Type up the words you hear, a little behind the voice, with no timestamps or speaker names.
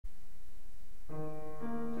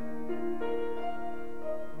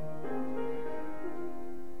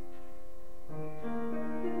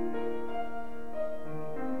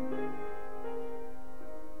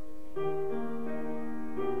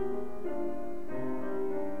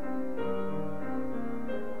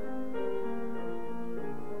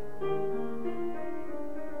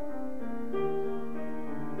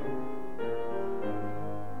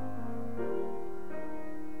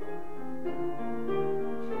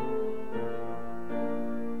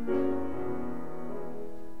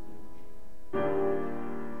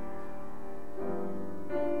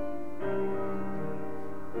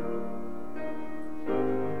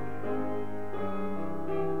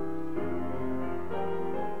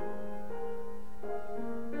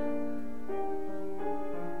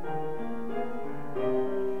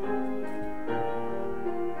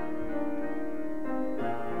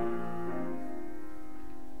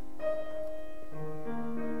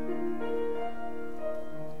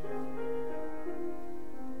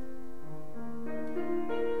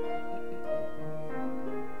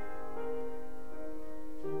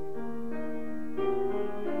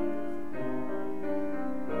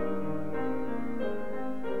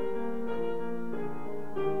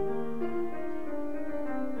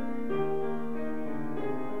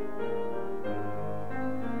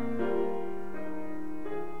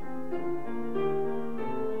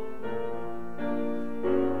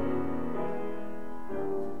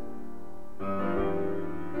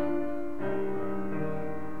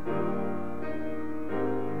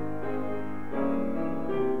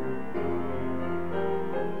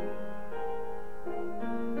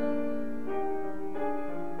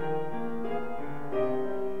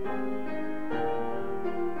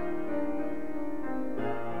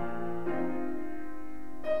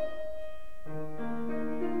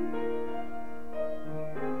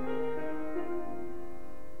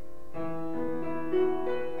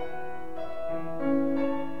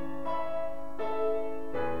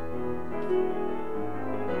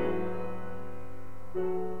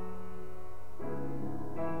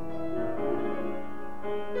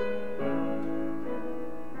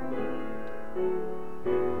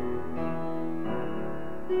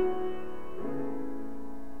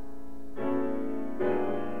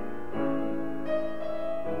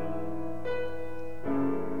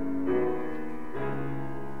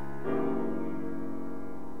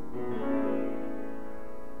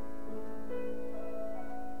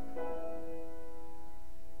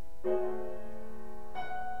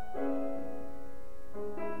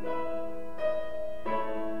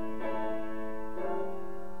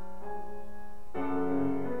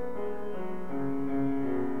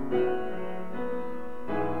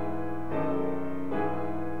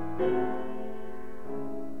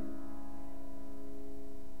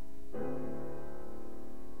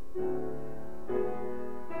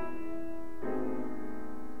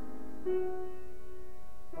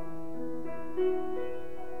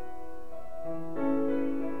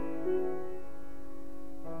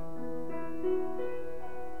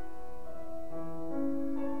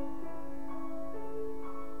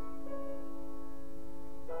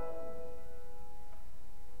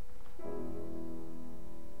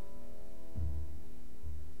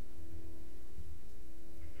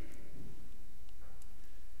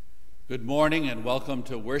Good morning and welcome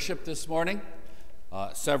to worship this morning.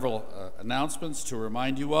 Several announcements to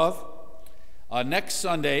remind you of. Next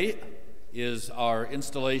Sunday is our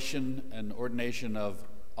installation and ordination of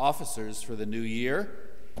officers for the new year.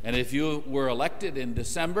 And if you were elected in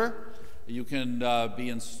December, you can be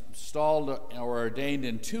installed or ordained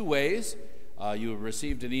in two ways. You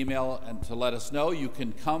received an email and to let us know. You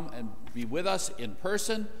can come and be with us in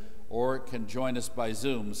person, or can join us by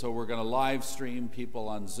Zoom. So we're going to live stream people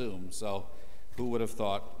on Zoom. So who would have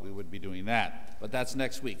thought we would be doing that? But that's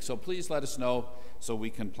next week. So please let us know so we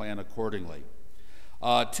can plan accordingly.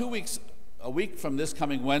 A week from this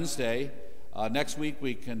coming Wednesday, next week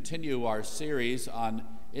we continue our series on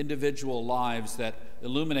individual lives that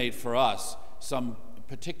illuminate for us some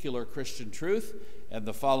particular Christian truth. And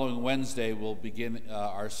the following Wednesday we'll begin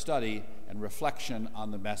our study and reflection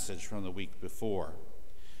on the message from the week before.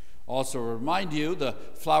 Also remind you, the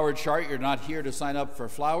flower chart, you're not here to sign up for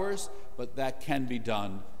flowers, but that can be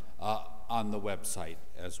done on the website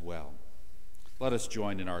as well. Let us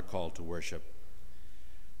join in our call to worship.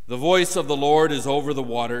 The voice of the Lord is over the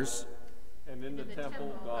waters. And in the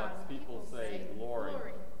temple, God's people say,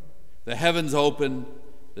 Glory. The heavens opened,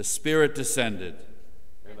 the Spirit descended.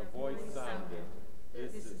 And a voice sounded,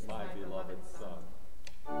 This is my beloved Son.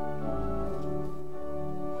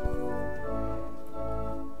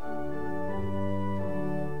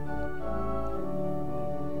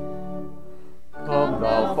 Come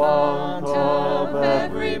thou fount of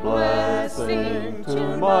every blessing,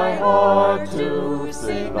 to my heart to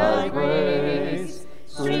sing thy praise.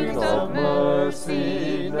 Streams of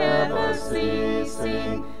mercy never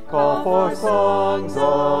ceasing, call for songs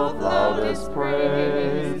of loudest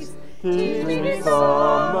praise. Teach me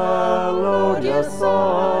some melodious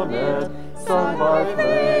sonnet, sung by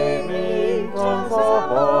flaming tongues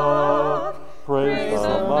above. Praise the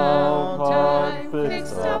mount high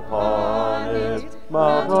fixed upon it,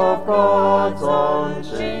 mount of God's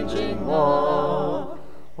unchanging love.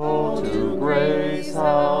 Oh, to grace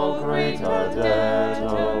how great a debt,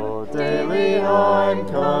 oh, daily I'm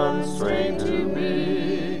constrained to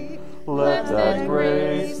be. Let that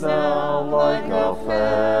grace now like a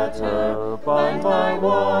fetter bind my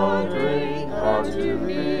wandering heart to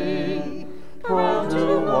thee. Prone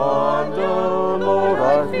to wander, Lord,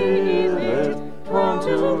 I feel it, prone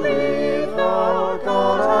to leave the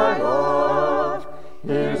God I love.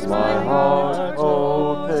 Here's my heart,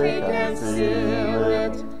 oh, take and seal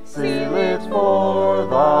it for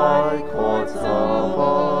thy courts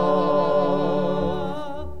above.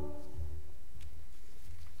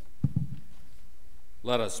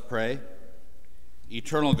 Let us pray.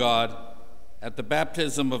 Eternal God, at the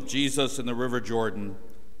baptism of Jesus in the River Jordan,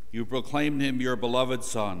 you proclaimed him your beloved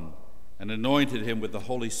Son and anointed him with the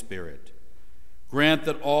Holy Spirit. Grant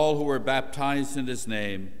that all who are baptized in his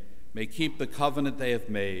name may keep the covenant they have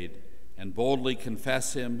made and boldly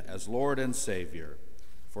confess him as Lord and Savior,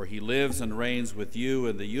 for he lives and reigns with you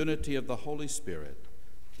in the unity of the Holy Spirit,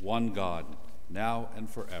 one God, now and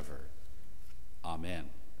forever. Amen.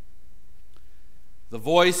 The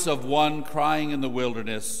voice of one crying in the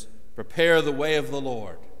wilderness, prepare the way of the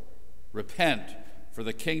Lord. Repent, for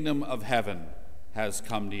the kingdom of heaven has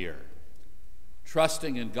come near.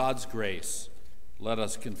 Trusting in God's grace, let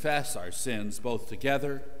us confess our sins both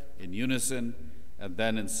together, in unison, and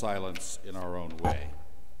then in silence in our own way.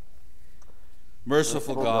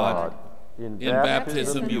 Merciful God, in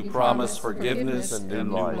baptism you promise forgiveness and new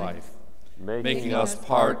life, making us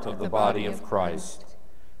part of the body of Christ.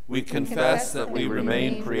 We confess that we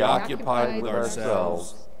remain preoccupied with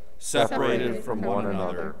ourselves, separated from one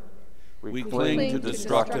another. We cling to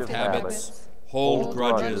destructive habits, hold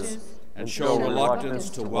grudges, and show reluctance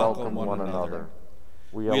to welcome one another.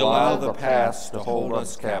 We allow the past to hold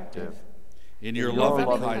us captive. In your loving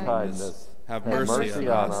kindness, have mercy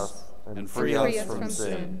on us and free us from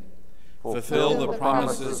sin. Fulfill the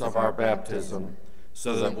promises of our baptism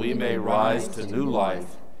so that we may rise to new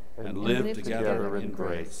life and live together in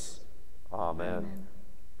grace. Amen.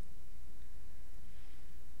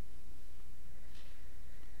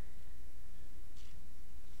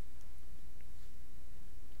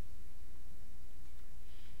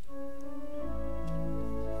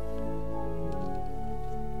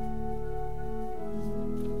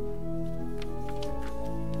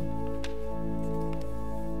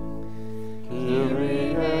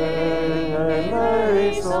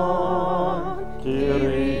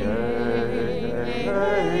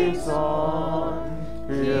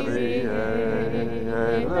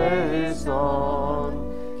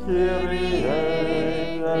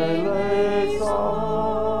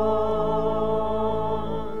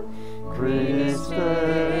 Christe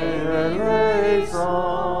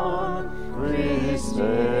eleison,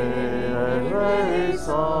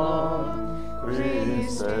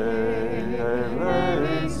 Christe eleison,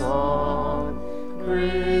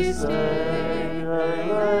 Christe eleison.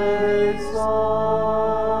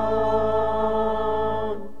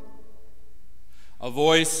 A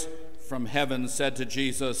voice from heaven said to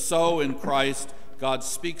Jesus, "So in Christ God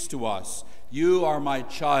speaks to us. You are my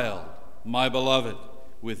child, my beloved.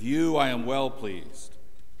 With you I am well pleased."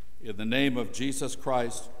 In the name of Jesus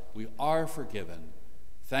Christ, we are forgiven.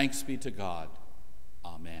 Thanks be to God.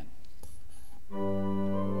 Amen.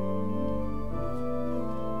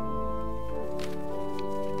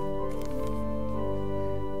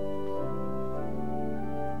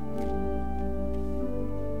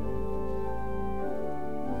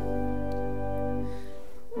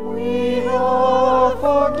 We are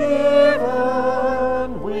forgiven,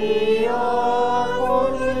 we are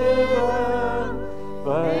forgiven.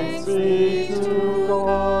 Thanks be to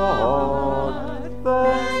God,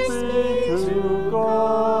 thanks be to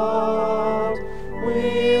God.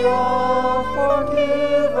 We are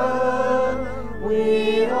forgiven,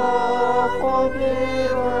 we are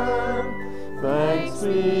forgiven. Thanks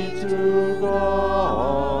be to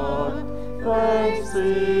God, thanks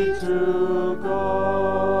be to God.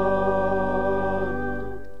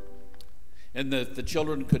 And the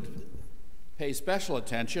children could pay special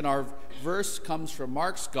attention. Our verse comes from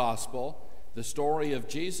Mark's Gospel, the story of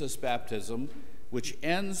Jesus' baptism, which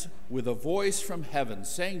ends with a voice from heaven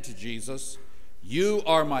saying to Jesus, "You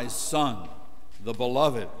are my Son, the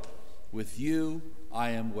beloved. With you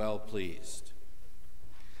I am well pleased."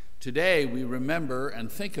 Today we remember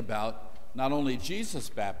and think about not only Jesus'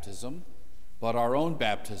 baptism, but our own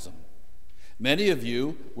baptism. Many of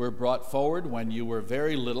you were brought forward when you were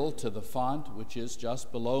very little to the font, which is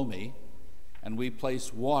just below me, and we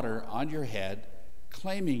place water on your head,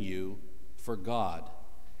 claiming you for God,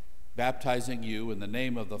 baptizing you in the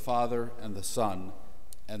name of the Father and the Son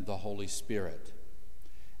and the Holy Spirit.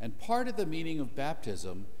 And part of the meaning of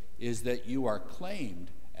baptism is that you are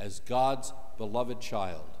claimed as God's beloved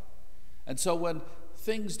child. And so when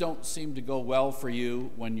things don't seem to go well for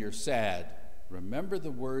you, when you're sad, remember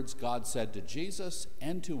the words God said to Jesus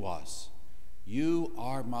and to us, "You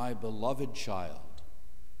are my beloved child.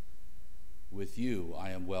 With you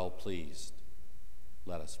I am well pleased."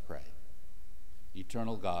 Let us pray.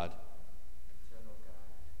 Eternal God,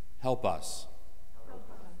 help us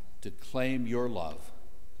to claim your love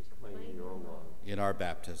in our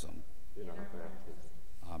baptism.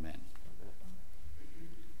 Amen.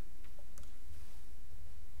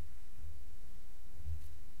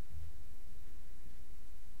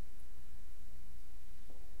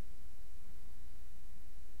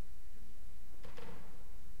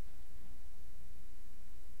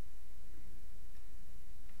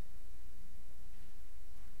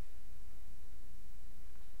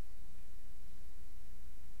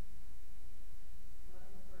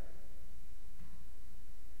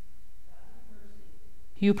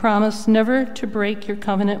 You promise never to break your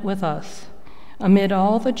covenant with us. Amid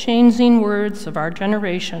all the changing words of our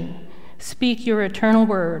generation, speak your eternal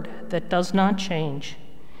word that does not change.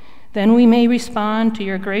 Then we may respond to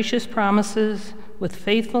your gracious promises with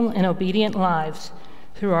faithful and obedient lives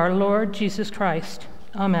through our Lord Jesus Christ.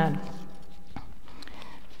 Amen.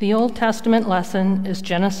 The Old Testament lesson is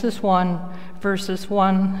Genesis 1, verses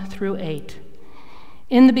 1 through 8.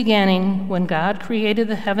 In the beginning, when God created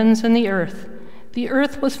the heavens and the earth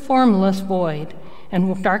was formless void,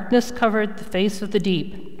 and darkness covered the face of the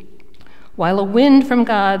deep, while a wind from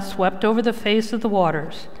God swept over the face of the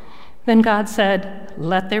waters. Then God said,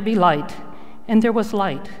 "Let there be light," and there was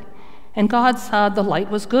light. And God saw the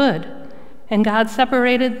light was good, and God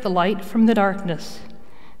separated the light from the darkness.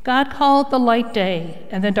 God called the light day,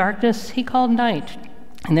 and the darkness he called night.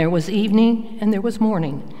 And there was evening, and there was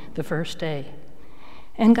morning, the first day.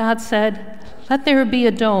 And God said, "Let there be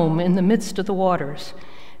a dome in the midst of the waters,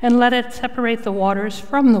 and let it separate the waters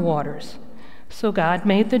from the waters." So God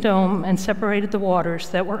made the dome and separated the waters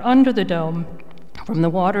that were under the dome from the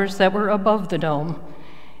waters that were above the dome.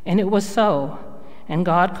 And it was so. And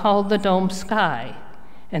God called the dome sky.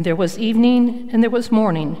 And there was evening, and there was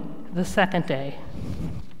morning, the second day.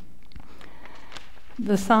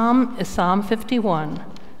 The psalm is Psalm 51,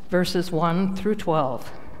 verses 1 through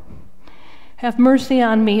 12. Have mercy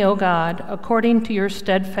on me, O God, according to your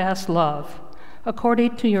steadfast love.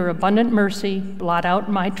 According to your abundant mercy, blot out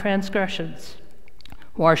my transgressions.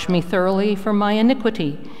 Wash me thoroughly from my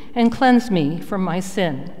iniquity, and cleanse me from my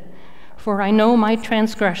sin. For I know my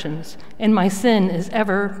transgressions, and my sin is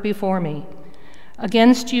ever before me.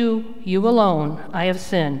 Against you, you alone, I have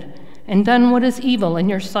sinned, and done what is evil in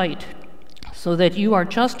your sight, so that you are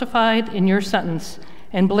justified in your sentence,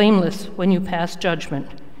 and blameless when you pass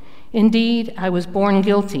judgment. Indeed, I was born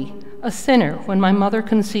guilty, a sinner when my mother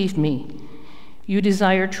conceived me. You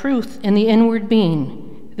desire truth in the inward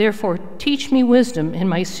being. Therefore, teach me wisdom in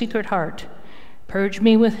my secret heart. Purge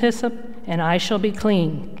me with hyssop, and I shall be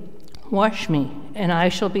clean. Wash me, and I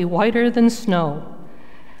shall be whiter than snow.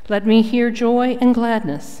 Let me hear joy and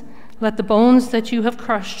gladness. Let the bones that you have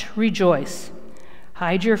crushed rejoice.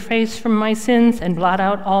 Hide your face from my sins and blot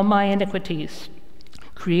out all my iniquities.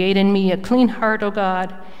 Create in me a clean heart, O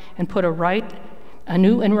God, and put a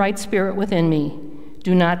new and right spirit within me.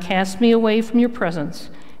 Do not cast me away from your presence,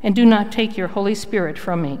 and do not take your Holy Spirit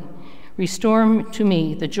from me. Restore to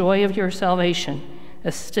me the joy of your salvation.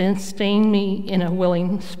 Sustain me in a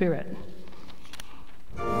willing spirit.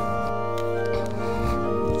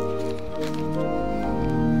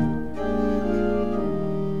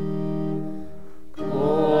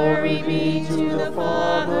 Glory be to the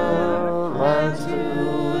Father, and to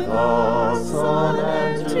the Son,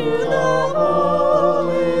 and to the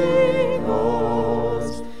Holy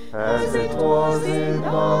Ghost, as it was in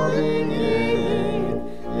the beginning,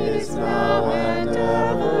 is now, and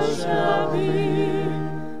ever shall be,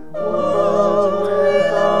 world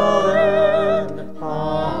without end.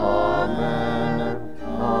 Amen.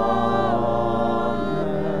 Amen.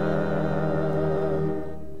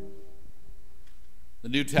 The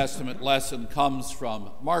New Testament lesson comes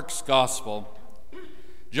from Mark's Gospel.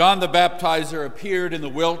 John the Baptizer appeared in the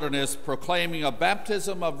wilderness proclaiming a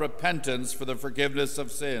baptism of repentance for the forgiveness of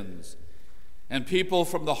sins. And people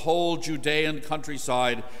from the whole Judean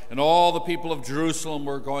countryside and all the people of Jerusalem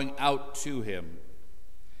were going out to him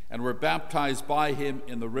and were baptized by him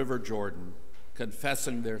in the river Jordan,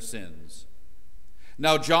 confessing their sins.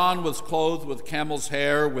 Now John was clothed with camel's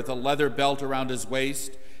hair, with a leather belt around his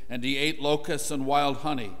waist, and he ate locusts and wild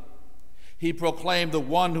honey. He proclaimed, "The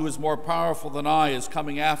one who is more powerful than I is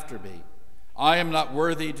coming after me. I am not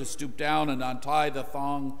worthy to stoop down and untie the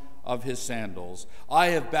thong of his sandals. I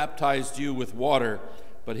have baptized you with water,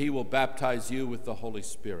 but he will baptize you with the Holy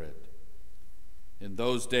Spirit." In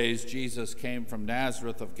those days, Jesus came from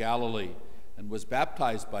Nazareth of Galilee and was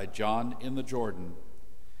baptized by John in the Jordan.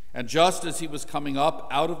 And just as he was coming up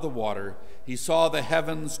out of the water, he saw the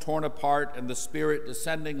heavens torn apart and the Spirit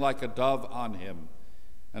descending like a dove on him.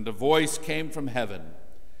 And a voice came from heaven,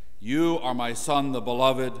 "You are my Son, the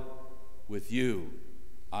Beloved. With you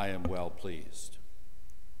I am well pleased."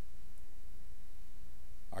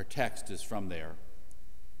 Our text is from there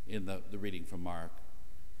in the reading from Mark.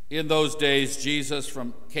 In those days, Jesus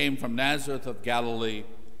came from Nazareth of Galilee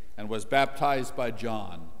and was baptized by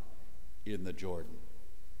John in the Jordan.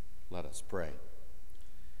 Let us pray.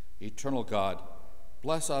 Eternal God,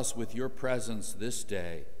 bless us with your presence this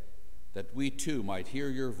day, that we too might hear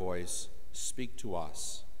your voice speak to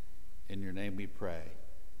us. In your name we pray.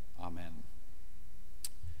 Amen.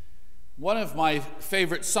 One of my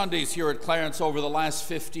favorite Sundays here at Clarence over the last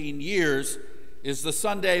 15 years is the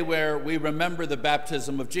Sunday where we remember the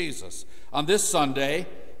baptism of Jesus. On this Sunday,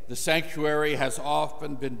 the sanctuary has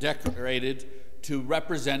often been decorated to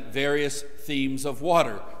represent various themes of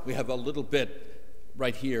water. We have a little bit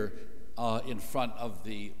right here in front of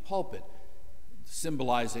the pulpit,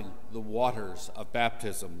 symbolizing the waters of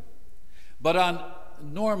baptism. But on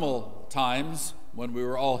normal times, when we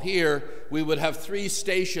were all here, we would have 3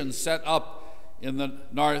 stations set up in the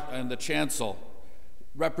north and the chancel,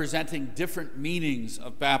 representing different meanings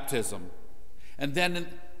of baptism. And then in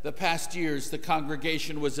the past years, the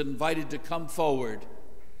congregation was invited to come forward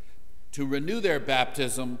to renew their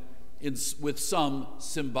baptism with some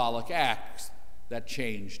symbolic acts that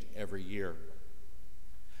changed every year.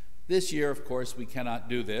 This year, of course, we cannot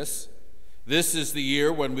do this. This is the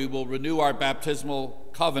year when we will renew our baptismal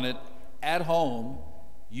covenant at home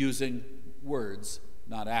using words,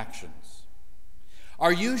 not actions.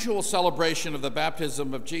 Our usual celebration of the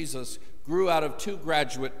baptism of Jesus grew out of 2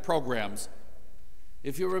 graduate programs.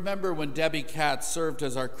 If you remember when Debbie Katz served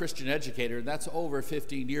as our Christian educator, and that's over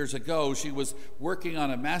 15 years ago, she was working on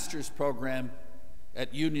a master's program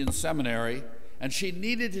at Union Seminary, and she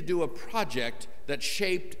needed to do a project that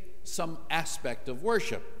shaped some aspect of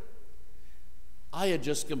worship. I had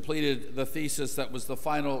just completed the thesis that was the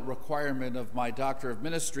final requirement of my Doctor of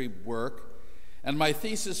Ministry work, and my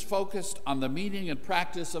thesis focused on the meaning and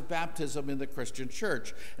practice of baptism in the Christian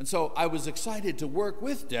church. And so I was excited to work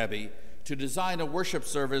with Debbie to design a worship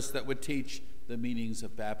service that would teach the meanings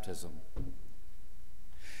of baptism.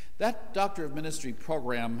 That Doctor of Ministry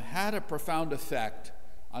program had a profound effect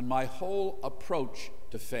on my whole approach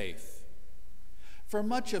to faith. For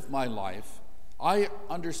much of my life, I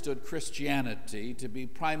understood Christianity to be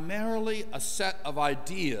primarily a set of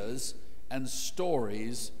ideas and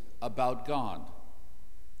stories about God.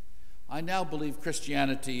 I now believe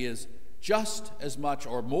Christianity is just as much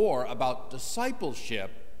or more about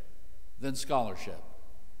discipleship than scholarship.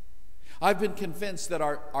 I've been convinced that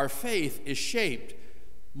our faith is shaped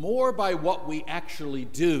more by what we actually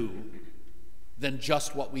do than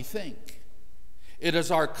just what we think. It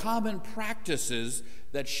is our common practices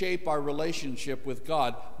that shape our relationship with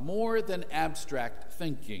God more than abstract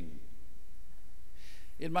thinking.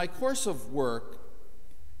 In my course of work,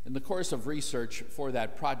 in the course of research for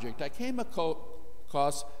that project, I came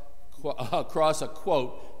across a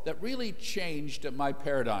quote that really changed my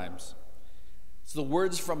paradigms. It's the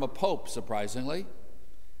words from a pope, surprisingly,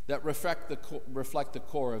 that reflect the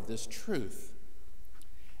core of this truth.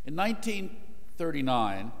 In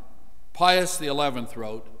 1939, Pius XI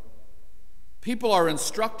wrote, "People are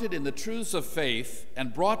instructed in the truths of faith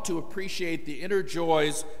and brought to appreciate the inner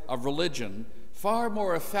joys of religion far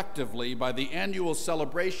more effectively by the annual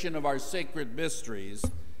celebration of our sacred mysteries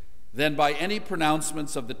than by any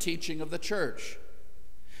pronouncements of the teaching of the Church.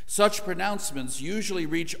 Such pronouncements usually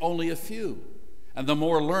reach only a few, and the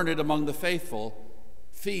more learned among the faithful,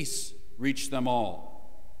 feasts reach them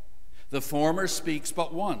all. The former speaks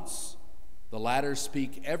but once, the latter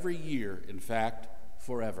speak every year, in fact,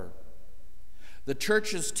 forever. The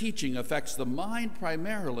Church's teaching affects the mind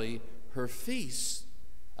primarily, her feasts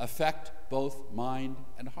affect both mind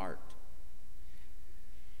and heart,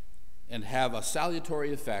 and have a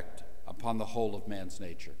salutary effect upon the whole of man's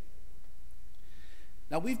nature."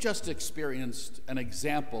 Now, we've just experienced an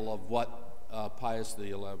example of what Pius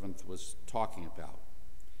XI was talking about.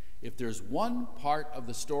 If there's one part of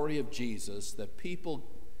the story of Jesus that people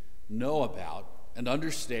know about and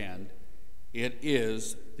understand, it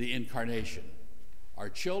is the incarnation. Our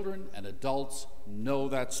children and adults know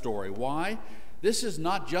that story. Why? This is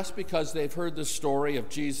not just because they've heard the story of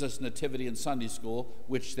Jesus' nativity in Sunday school,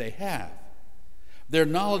 which they have. Their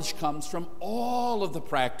knowledge comes from all of the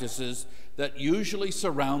practices that usually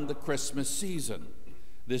surround the Christmas season.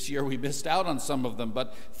 This year we missed out on some of them,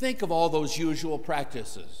 but think of all those usual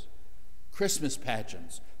practices: Christmas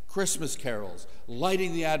pageants, Christmas carols,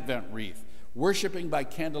 lighting the Advent wreath, worshiping by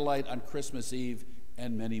candlelight on Christmas Eve,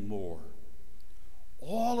 and many more.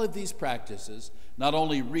 All of these practices not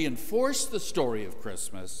only reinforce the story of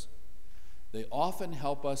Christmas, they often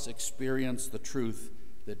help us experience the truth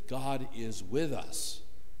that God is with us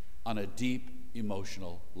on a deep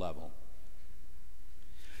emotional level.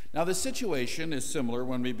 Now, the situation is similar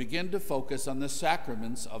when we begin to focus on the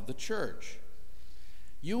sacraments of the Church.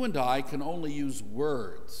 You and I can only use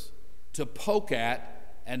words to poke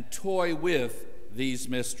at and toy with these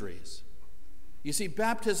mysteries. You see,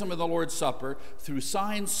 baptism and the Lord's Supper, through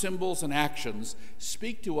signs, symbols, and actions,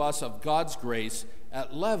 speak to us of God's grace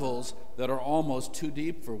at levels that are almost too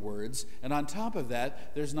deep for words. And on top of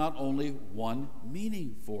that, there's not only one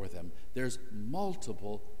meaning for them, there's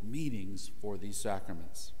multiple meanings for these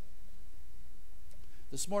sacraments.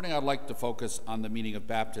 This morning, I'd like to focus on the meaning of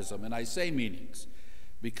baptism, and I say meanings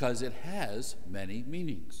because it has many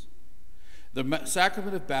meanings. The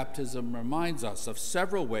sacrament of baptism reminds us of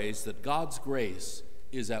several ways that God's grace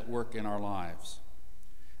is at work in our lives.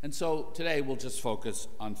 And so today we'll just focus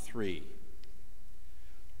on three.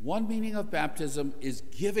 One meaning of baptism is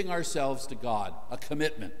giving ourselves to God, a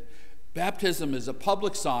commitment. Baptism is a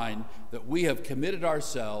public sign that we have committed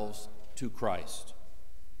ourselves to Christ.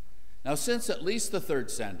 Now, since at least the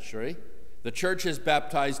 3rd century, the Church has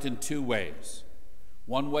baptized in two ways.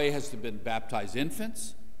 One way has been baptize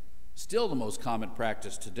infants, still the most common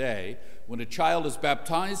practice today. When a child is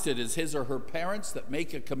baptized, it is his or her parents that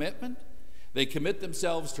make a commitment. They commit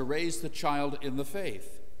themselves to raise the child in the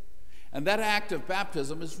faith. And that act of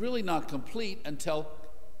baptism is really not complete until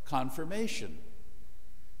confirmation.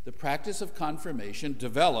 The practice of confirmation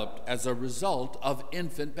developed as a result of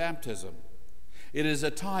infant baptism. It is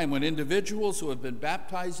a time when individuals who have been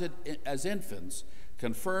baptized as infants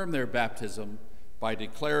confirm their baptism by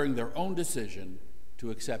declaring their own decision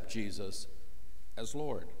to accept Jesus as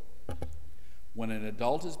Lord. When an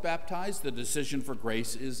adult is baptized, the decision for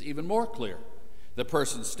grace is even more clear. The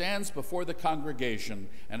person stands before the congregation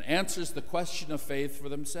and answers the question of faith for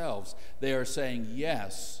themselves. They are saying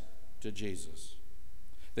yes to Jesus.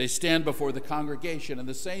 They stand before the congregation in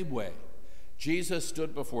the same way Jesus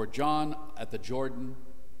stood before John at the Jordan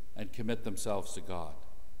and commit themselves to God.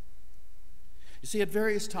 You see, at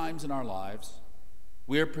various times in our lives,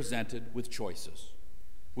 we are presented with choices.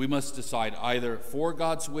 We must decide either for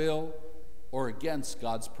God's will or against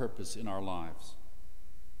God's purpose in our lives.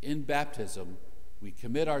 In baptism, we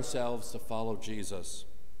commit ourselves to follow Jesus.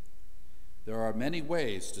 There are many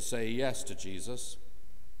ways to say yes to Jesus.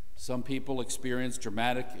 Some people experience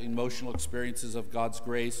dramatic emotional experiences of God's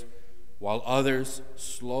grace while others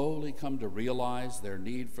slowly come to realize their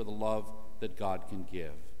need for the love that God can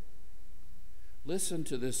give. Listen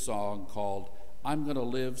to this song called "I'm Gonna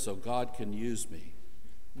Live So God Can Use Me,"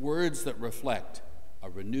 words that reflect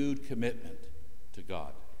a renewed commitment to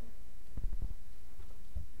God.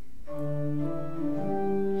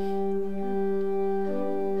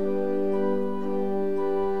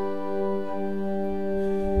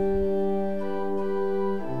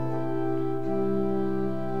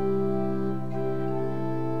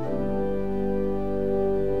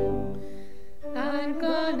 I'm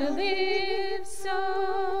gonna live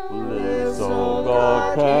so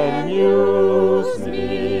God can use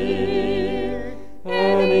me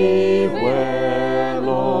anywhere,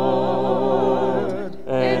 Lord,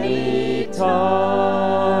 anytime,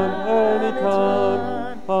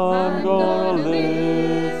 anytime. I'm gonna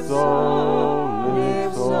live so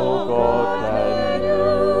God can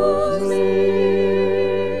use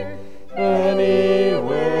me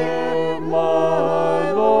anywhere,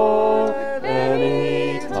 my Lord,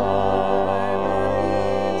 anytime.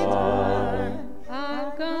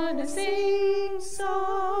 I'm gonna sing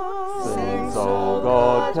songs, So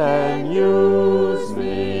God can use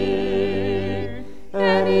me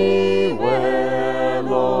anywhere,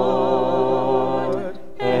 Lord,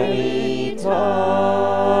 anytime,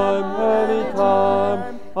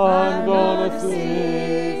 anytime. I'm gonna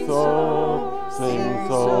sing so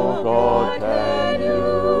God can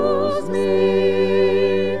use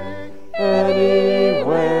me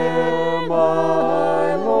anywhere,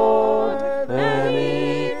 my Lord,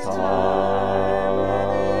 anytime.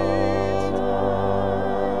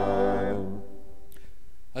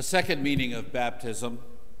 A second meaning of baptism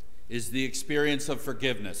is the experience of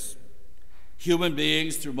forgiveness. Human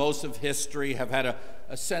beings through most of history have had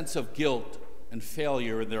a sense of guilt and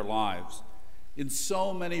failure in their lives. In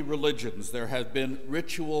so many religions, there have been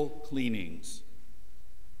ritual cleanings.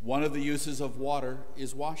 One of the uses of water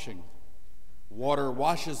is washing. Water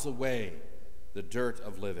washes away the dirt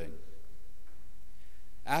of living.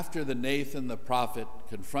 After Nathan the prophet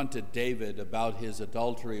confronted David about his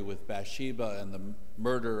adultery with Bathsheba and the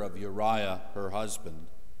murder of Uriah, her husband,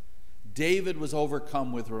 David was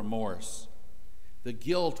overcome with remorse. The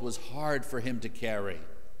guilt was hard for him to carry.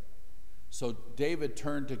 So David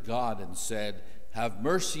turned to God and said, "Have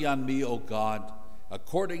mercy on me, O God,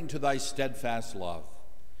 according to thy steadfast love.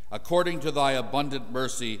 According to thy abundant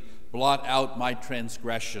mercy, blot out my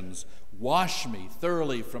transgressions. Wash me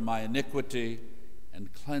thoroughly from my iniquity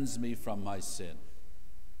and cleanse me from my sin."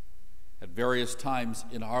 At various times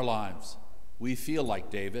in our lives, we feel like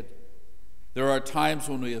David. There are times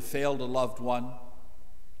when we have failed a loved one,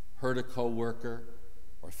 hurt a co-worker,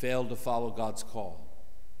 or failed to follow God's call.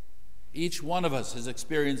 Each one of us has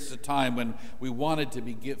experienced a time when we wanted to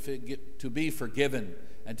be forgiven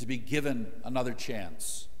and to be given another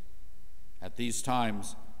chance. At these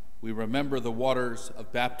times, we remember the waters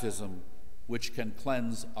of baptism, which can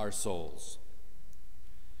cleanse our souls.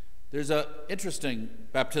 There's an interesting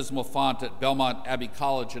baptismal font at Belmont Abbey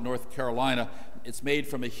College in North Carolina. It's made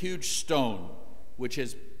from a huge stone, which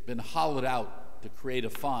has been hollowed out to create a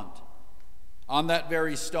font. On that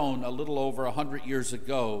very stone, a little over 100 years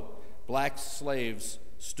ago, black slaves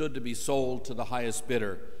stood to be sold to the highest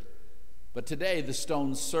bidder. But today, the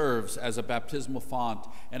stone serves as a baptismal font,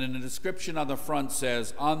 and an inscription on the front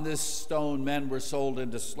says, "On this stone men were sold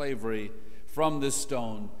into slavery. From this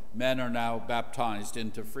stone men are now baptized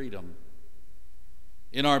into freedom."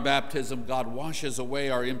 In our baptism, God washes away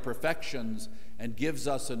our imperfections and gives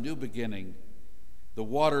us a new beginning. The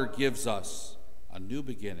water gives us a new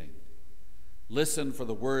beginning. Listen for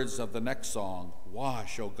the words of the next song,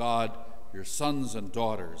 "Wash, O God, your sons and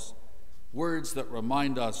daughters," words that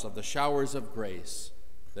remind us of the showers of grace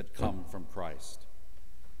that come from Christ.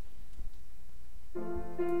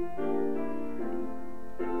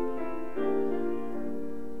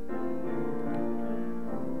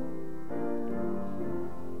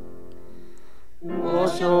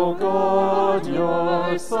 Wash, O God,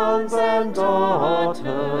 your sons and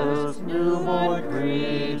daughters, newborn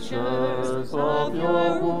creatures of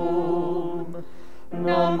your womb.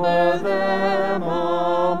 Number them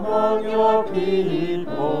among your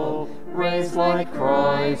people, raised like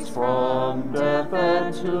Christ from death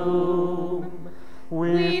and tomb.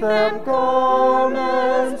 Weave them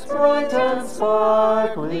garments bright and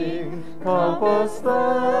sparkling, compass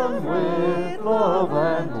them with love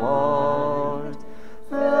and light.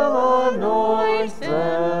 Fill, anoint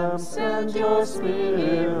them, send your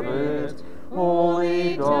Spirit,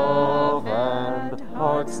 Holy Dove and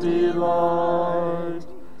Heart's Delight.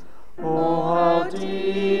 Oh, how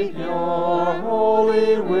deep your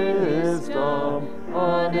holy wisdom,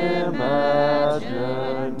 unimaginable.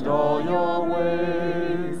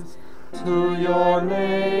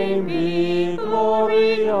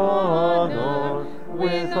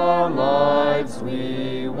 lives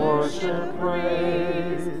we worship,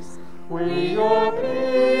 praise. We, your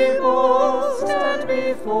people, stand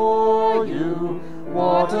before you,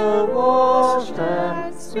 water-washed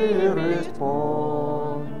and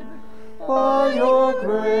Spirit-born. By your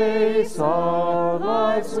grace our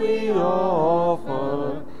lives we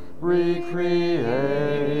offer,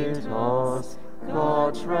 recreate us,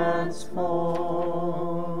 God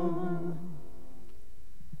transform.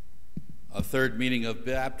 A third meaning of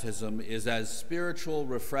baptism is as spiritual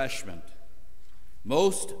refreshment.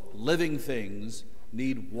 Most living things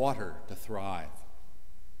need water to thrive.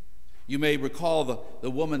 You may recall the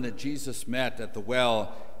woman that Jesus met at the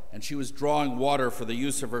well, and she was drawing water for the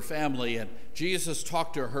use of her family, and Jesus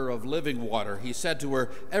talked to her of living water. He said to her,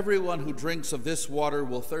 "Everyone who drinks of this water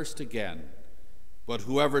will thirst again, but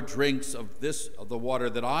whoever drinks of the water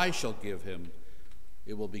that I shall give him,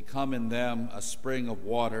 it will become in them a spring of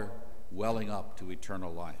water welling up to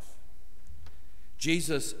eternal life."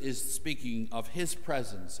 Jesus is speaking of his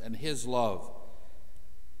presence and his love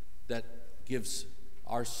that gives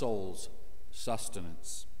our souls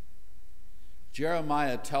sustenance.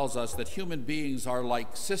 Jeremiah tells us that human beings are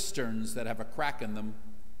like cisterns that have a crack in them.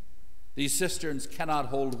 These cisterns cannot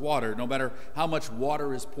hold water. No matter how much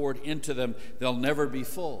water is poured into them, they'll never be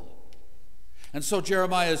full. And so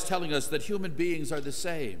Jeremiah is telling us that human beings are the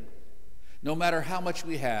same. No matter how much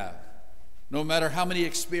we have, no matter how many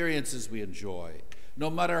experiences we enjoy, no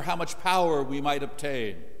matter how much power we might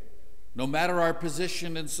obtain, no matter our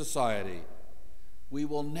position in society, we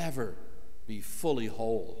will never be fully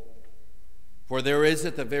whole. For there is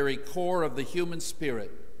at the very core of the human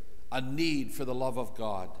spirit a need for the love of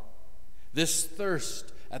God. This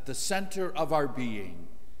thirst at the center of our being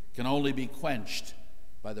can only be quenched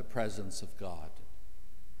by the presence of God.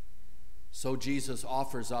 So Jesus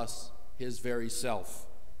offers us his very self.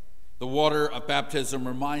 The water of baptism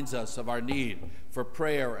reminds us of our need for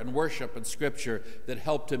prayer and worship and scripture that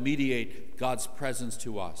help to mediate God's presence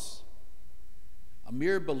to us. A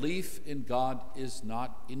mere belief in God is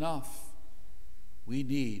not enough. We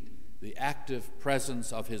need the active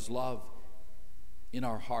presence of his love in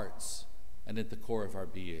our hearts and at the core of our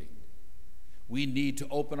being. We need to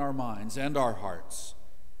open our minds and our hearts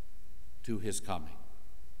to his coming.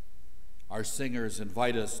 Our singers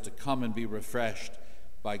invite us to come and be refreshed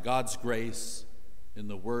by God's grace in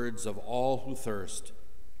the words of all who thirst,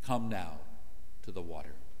 "Come now to the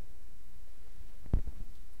water."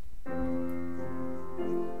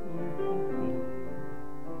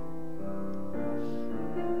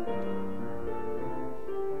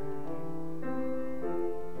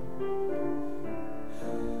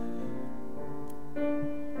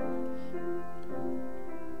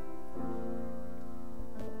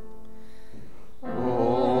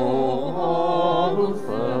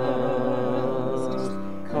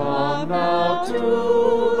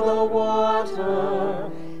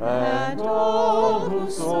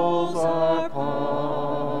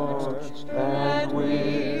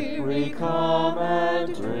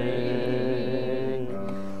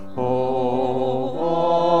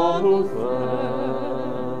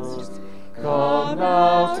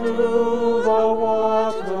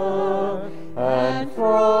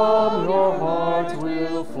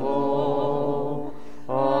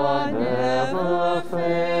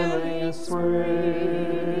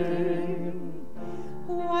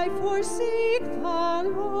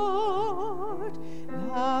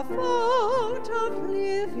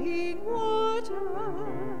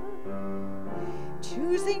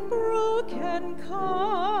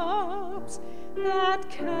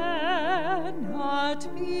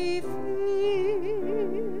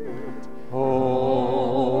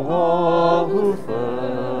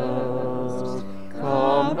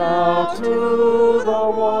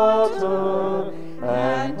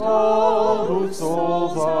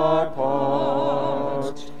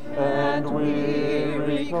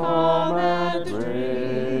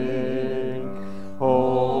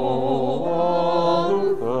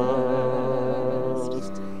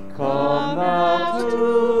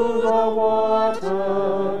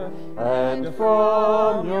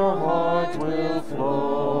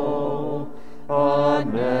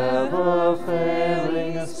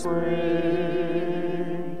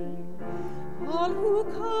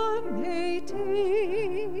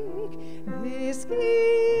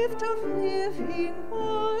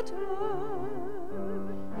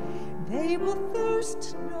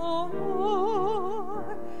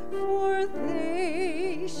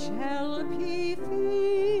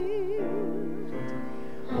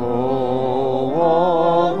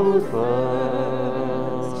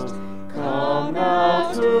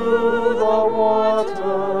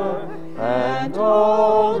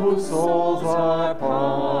 Souls souls are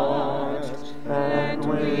parched, and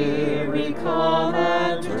weary come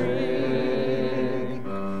and drink.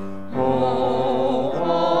 Oh,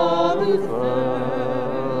 all who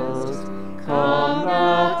thirst, come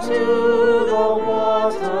now to the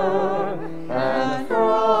water, and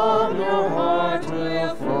from your heart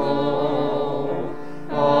will flow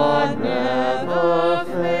a never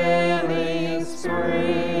failing spring.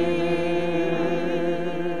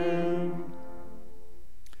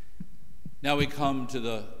 Now we come to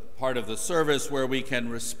the part of the service where we can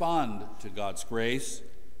respond to God's grace.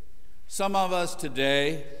 Some of us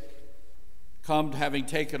today come having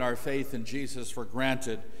taken our faith in Jesus for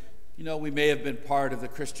granted. You know, we may have been part of the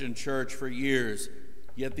Christian church for years,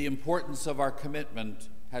 yet the importance of our commitment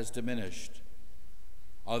has diminished.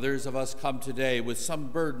 Others of us come today with some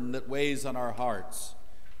burden that weighs on our hearts.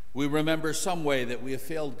 We remember some way that we have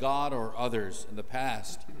failed God or others in the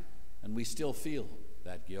past, and we still feel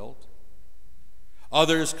that guilt.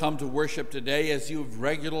 Others come to worship today as you've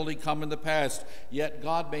regularly come in the past, yet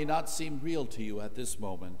God may not seem real to you at this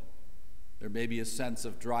moment. There may be a sense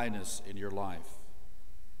of dryness in your life.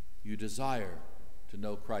 You desire to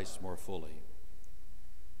know Christ more fully.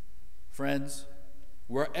 Friends,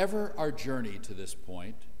 wherever our journey to this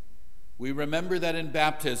point, we remember that in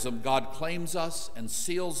baptism, God claims us and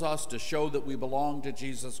seals us to show that we belong to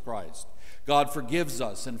Jesus Christ. God forgives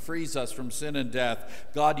us and frees us from sin and death.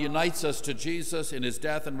 God unites us to Jesus in his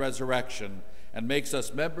death and resurrection and makes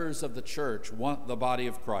us members of the church, the body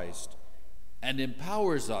of Christ, and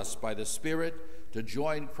empowers us by the Spirit to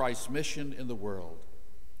join Christ's mission in the world.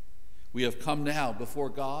 We have come now before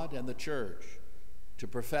God and the church to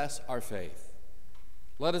profess our faith.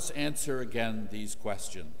 Let us answer again these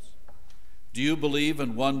questions. Do you believe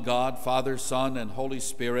in one God, Father, Son, and Holy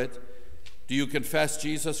Spirit? Do you confess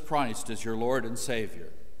Jesus Christ as your Lord and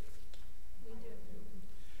Savior? We do.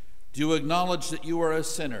 Do you acknowledge that you are a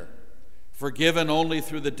sinner, forgiven only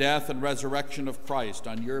through the death and resurrection of Christ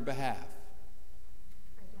on your behalf?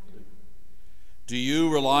 Do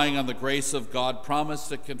you, relying on the grace of God, promise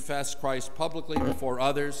to confess Christ publicly before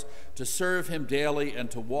others, to serve him daily,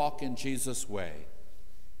 and to walk in Jesus' way?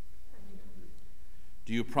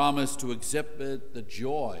 Do you promise to exhibit the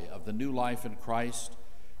joy of the new life in Christ,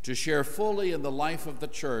 to share fully in the life of the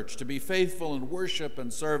church, to be faithful in worship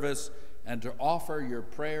and service, and to offer your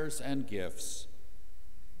prayers and gifts?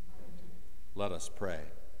 Let us pray.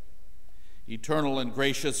 Eternal and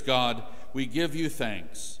gracious God, we give you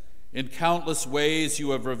thanks. In countless ways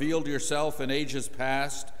you have revealed yourself in ages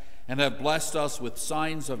past and have blessed us with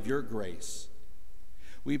signs of your grace.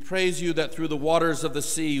 We praise you that through the waters of the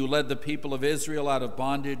sea you led the people of Israel out of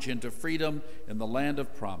bondage into freedom in the land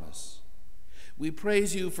of promise. We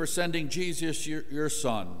praise you for sending Jesus, your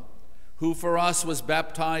Son, who for us was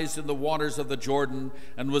baptized in the waters of the Jordan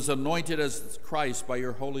and was anointed as Christ by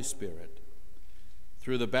your Holy Spirit.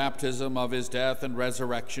 Through the baptism of his death and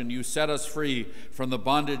resurrection, you set us free from the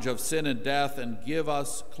bondage of sin and death and give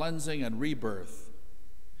us cleansing and rebirth.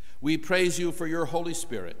 We praise you for your Holy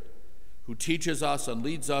Spirit, who teaches us and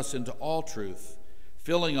leads us into all truth,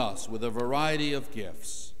 filling us with a variety of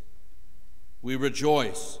gifts. We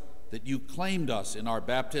rejoice that you claimed us in our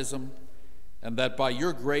baptism and that by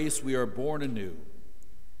your grace we are born anew.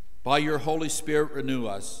 By your Holy Spirit, renew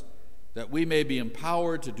us, that we may be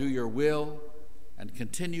empowered to do your will and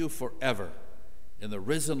continue forever in the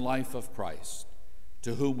risen life of Christ,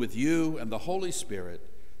 to whom with you and the Holy Spirit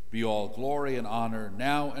be all glory and honor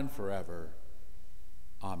now and forever.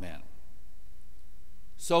 Amen.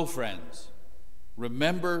 So, friends,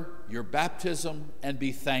 remember your baptism and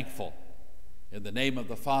be thankful. In the name of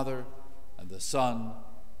the Father, and the Son,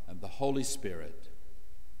 and the Holy Spirit.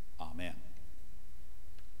 Amen.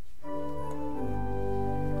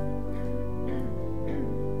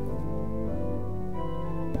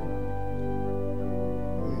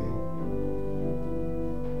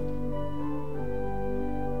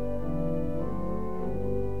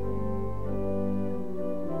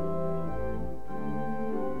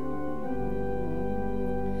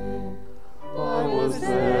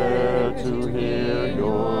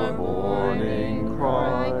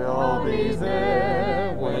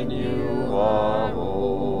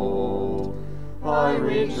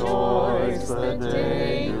 Rejoice the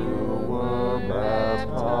day you were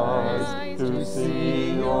baptized to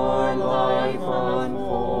see your life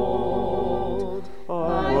unfold.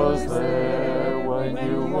 I was there when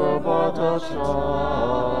you were but a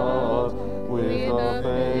child, with a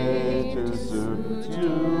faith to suit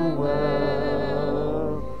you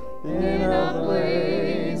well. In a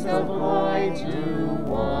blaze of light you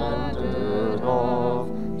wandered off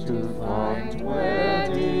to find where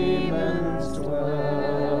demons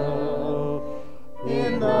dwell.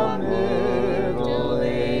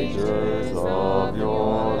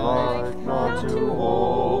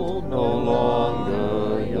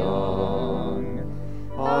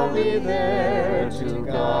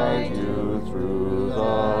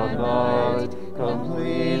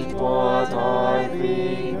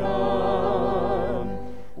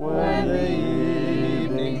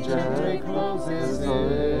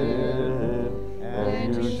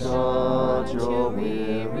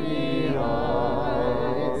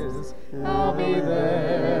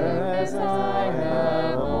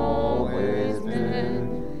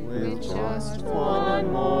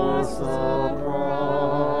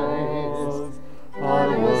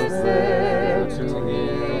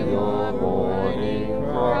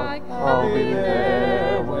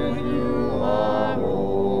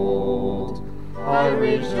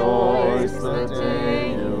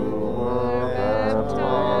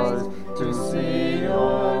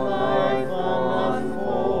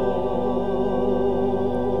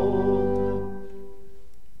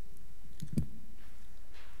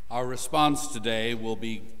 response today will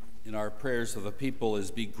be, in our prayers of the people, is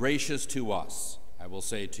be gracious to us. I will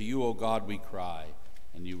say, to you, O God, we cry,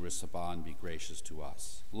 and you respond, be gracious to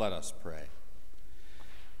us. Let us pray.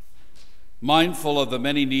 Mindful of the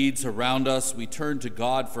many needs around us, we turn to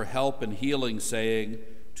God for help and healing, saying,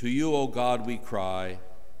 to you, O God, we cry,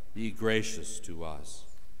 be gracious to us.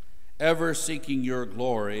 Ever seeking your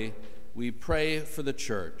glory, we pray for the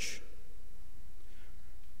church.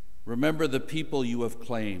 Remember the people you have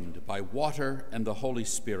claimed by water and the Holy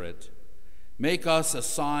Spirit. Make us a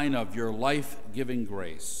sign of your life-giving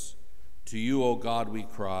grace. To you, O God, we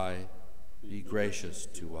cry, be gracious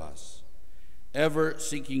to us. Ever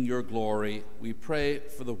seeking your glory, we pray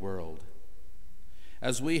for the world.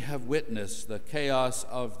 As we have witnessed the chaos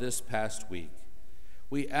of this past week,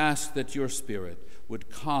 we ask that your Spirit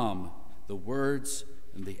would calm the words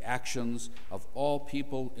and the actions of all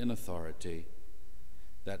people in authority,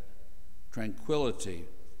 that tranquility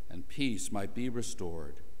and peace might be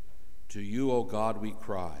restored. To you, O God, we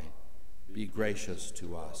cry, be gracious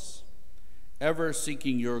to us. Ever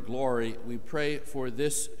seeking your glory, we pray for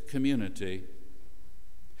this community.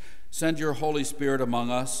 Send your Holy Spirit among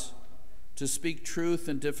us to speak truth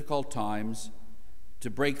in difficult times, to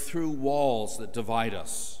break through walls that divide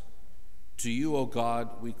us. To you, O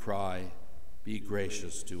God, we cry, be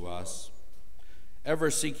gracious to us. Ever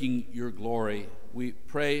seeking your glory, we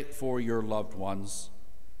pray for your loved ones.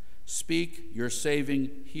 Speak your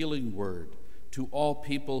saving, healing word to all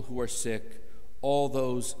people who are sick, all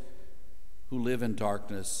those who live in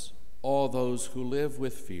darkness, all those who live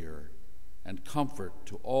with fear, and comfort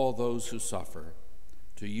to all those who suffer.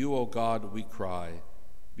 To you, O God, we cry,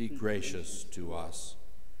 be gracious to us.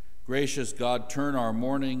 Gracious God, turn our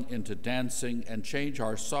mourning into dancing and change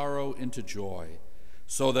our sorrow into joy,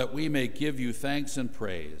 so that we may give you thanks and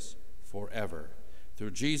praise forever.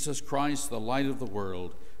 Through Jesus Christ, the light of the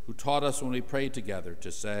world, who taught us when we prayed together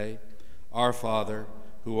to say, Our Father,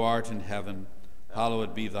 who art in heaven,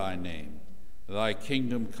 hallowed be thy name. Thy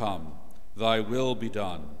kingdom come, thy will be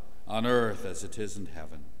done, on earth as it is in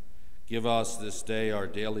heaven. Give us this day our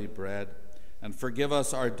daily bread, and forgive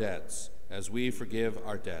us our debts as we forgive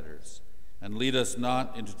our debtors. And lead us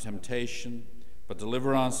not into temptation, but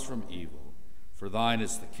deliver us from evil. For thine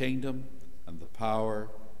is the kingdom, and the power,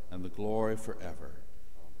 and the glory forever.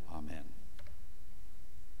 Amen.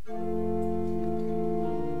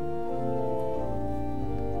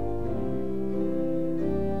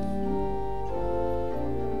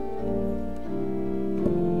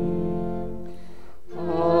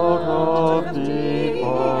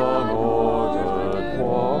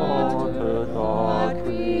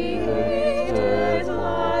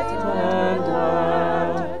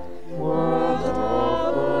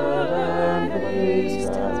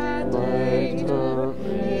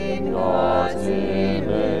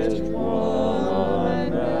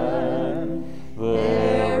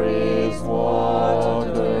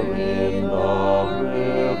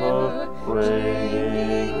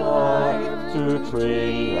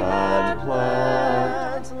 Tree and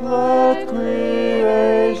plant, let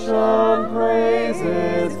creation praise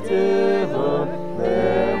its giver.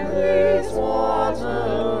 There is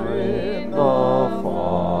water in the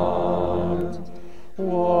font,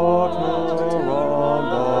 water on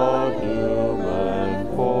the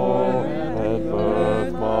human form, and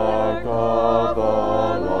birthmark of the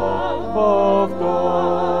love of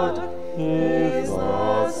God is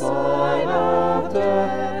the sign of death.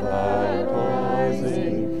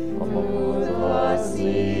 Through the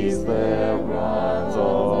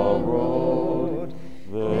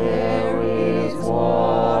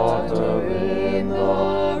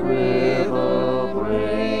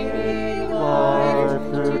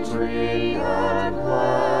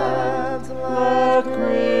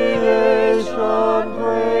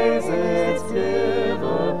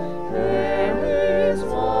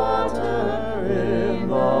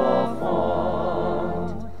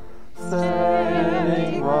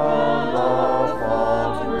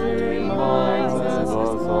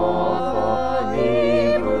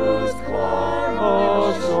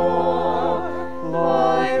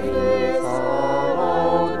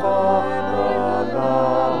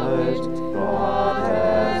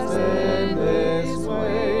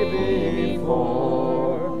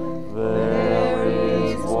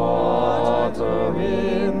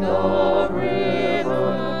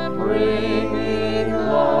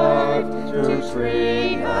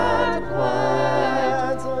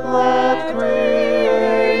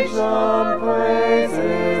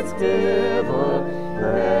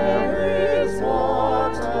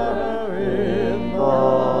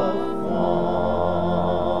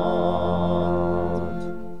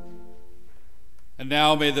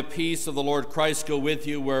now may the peace of the Lord Christ go with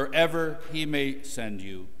you wherever he may send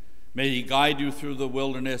you. May he guide you through the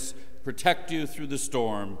wilderness, protect you through the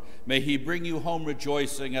storm. May he bring you home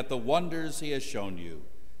rejoicing at the wonders he has shown you.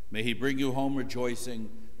 May he bring you home rejoicing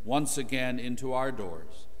once again into our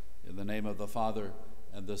doors. In the name of the Father,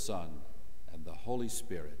 and the Son, and the Holy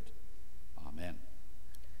Spirit.